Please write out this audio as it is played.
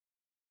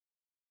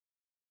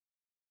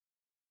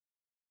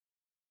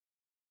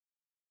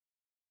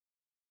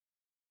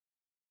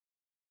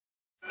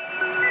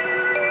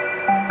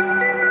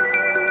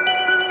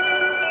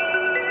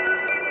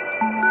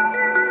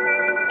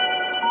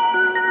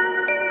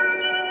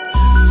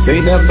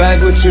Take that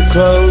bag with your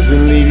clothes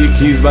and leave your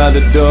keys by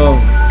the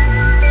door,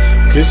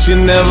 'cause she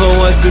never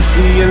wants to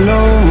see you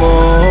no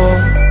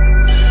more.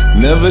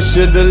 Never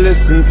should've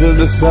listened to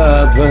the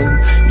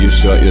serpent. You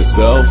shot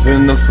yourself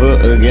in the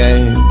foot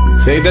again.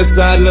 Take that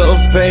sad little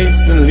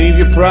face and leave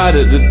your pride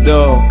at the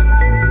door,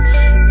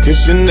 'cause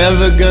you're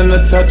never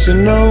gonna touch her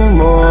no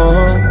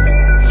more.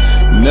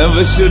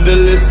 Never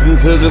should've listened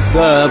to the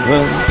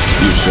serpent.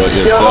 You shot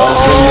yourself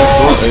in the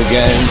foot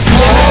again.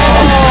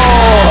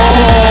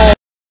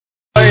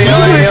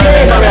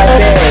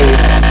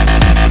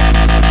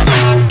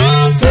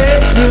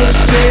 Face looks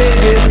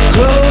jaded,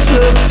 clothes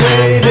look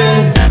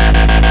faded.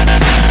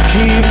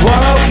 Keep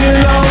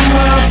walking on,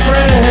 my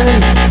friend.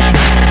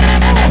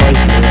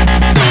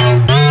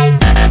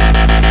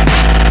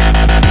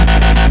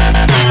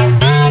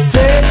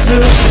 Face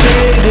looks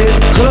jaded,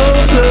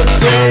 clothes look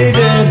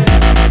faded.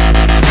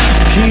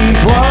 Keep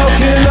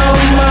walking on,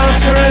 my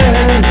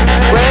friend.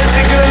 Where's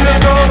he gonna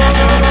go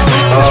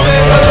to say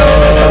hello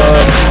to?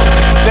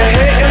 They're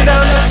hating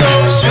down the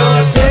social.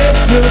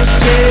 Face looks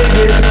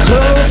jaded,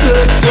 clothes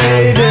look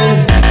faded.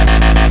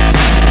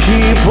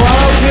 Keep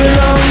walking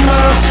on,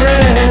 my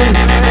friend.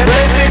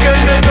 Where's he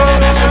gonna go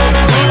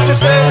to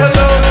say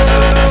hello to?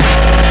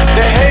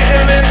 They hate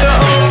him in the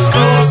old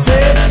school.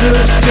 Face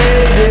looks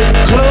jaded,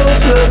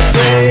 clothes look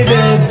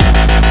faded.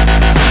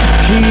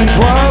 Keep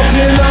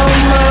walking on,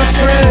 my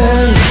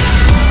friend.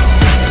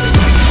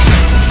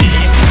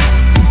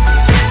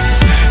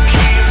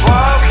 Keep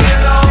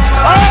walking on,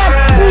 my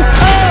friend.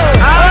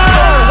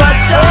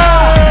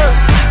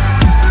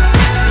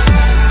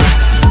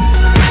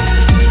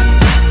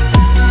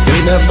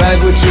 Take that bag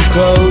with your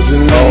clothes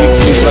and leave your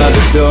keys by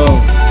the door,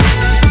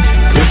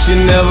 'cause she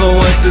never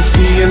wants to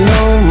see you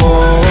no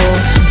more.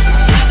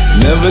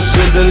 Never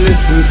should've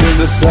listened to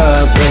the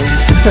serpent.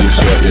 You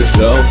shot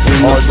yourself in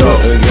the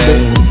foot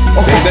again.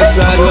 Take that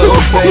sad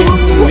little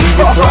face and leave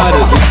your pride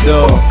at the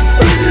door,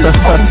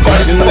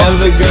 'cause you're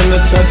never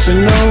gonna touch her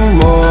no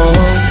more.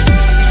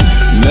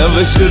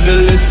 Never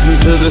should've listened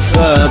to the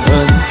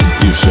serpent.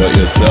 You shot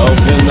yourself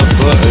in the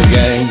foot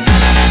again.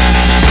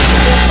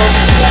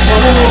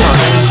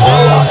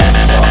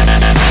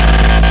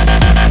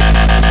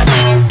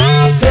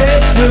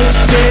 Face looks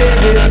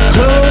jaded,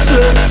 clothes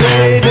look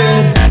faded.